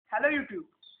Hello YouTube.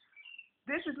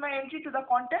 This is my entry to the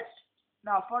contest.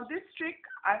 Now for this trick,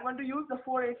 I'm going to use the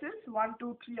 4 aces, 1,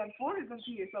 2, 3 and 4. You can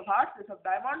see ace of hearts, ace of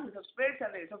diamonds, ace of spades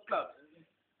and ace of clubs.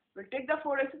 We'll take the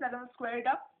 4 aces and then square it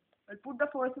up. We'll put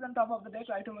the 4 aces on top of the deck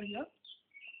right over here.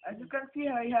 As you can see,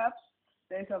 I have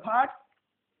the ace of hearts,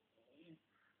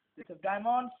 ace of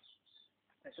diamonds,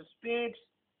 ace of spades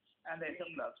and the ace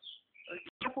of clubs. We'll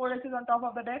take the 4 aces on top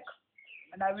of the deck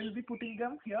and I will be putting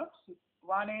them here.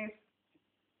 1 ace,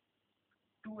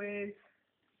 2 ace,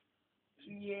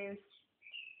 3 ace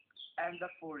and the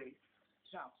 4 ace.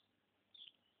 Now,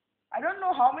 I don't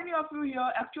know how many of you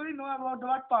here actually know about the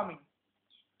word palming.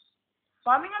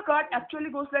 Palming a card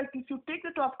actually goes like this. You take the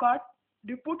top card,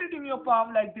 you put it in your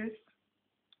palm like this.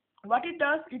 What it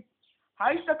does, it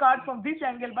hides the card from this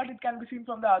angle, but it can be seen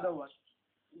from the other one.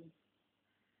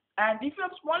 And if you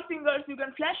have small fingers, you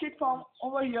can flash it from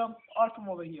over here or from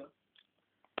over here.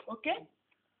 Okay?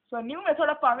 So a new method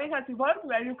of palming has evolved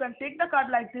where you can take the card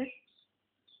like this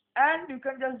and you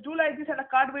can just do like this and the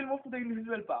card will move to the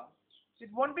invisible palm. It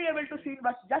won't be able to see,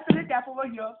 but just as I tap over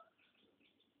here,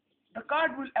 the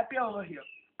card will appear over here.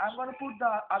 I'm going to put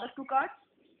the other 2 cards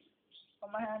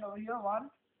on my hand over here. 1,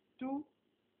 2.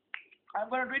 I'm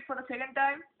going to do it for the second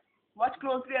time. Watch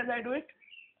closely as I do it.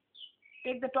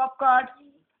 Take the top card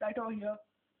right over here.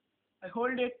 I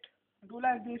hold it, do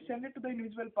like this, send it to the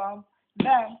invisible palm.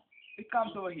 Then it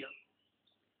comes over here.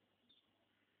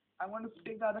 I'm going to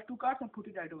take the other 2 cards and put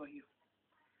it right over here.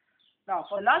 Now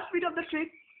for the last bit of the trick,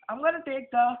 I'm going to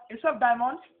take the ace of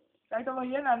diamonds right over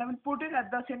here and I will put it at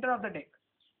the center of the deck.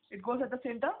 It goes at the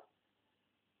center.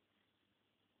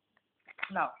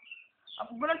 Now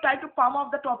I'm going to try to palm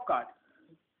off the top card.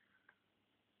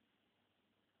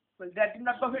 Well, that did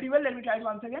not go very well. Let me try it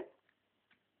once again.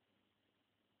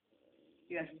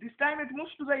 Yes, this time it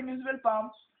moves to the invisible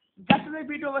palm. Just as I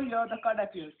beat over here, the card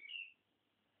appears.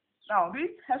 Now this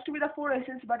has to be the 4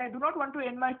 aces, but I do not want to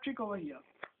end my trick over here.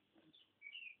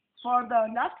 For the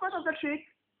last part of the trick,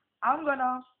 I'm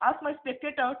gonna ask my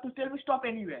spectator to tell me stop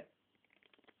anywhere.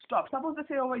 Stop. Suppose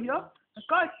they say over here, the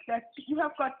cards that you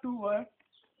have cut to were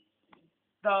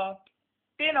the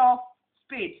 10 of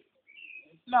spades.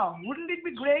 Now, wouldn't it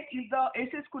be great if the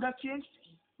aces could have changed?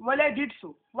 Well, I did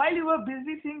so. While you were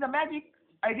busy seeing the magic,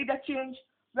 I did a change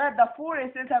where the 4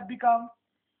 aces have become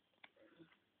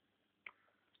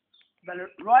the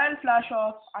royal flush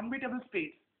of unbeatable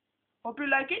spades. Hope you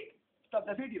like it. Stop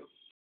the video.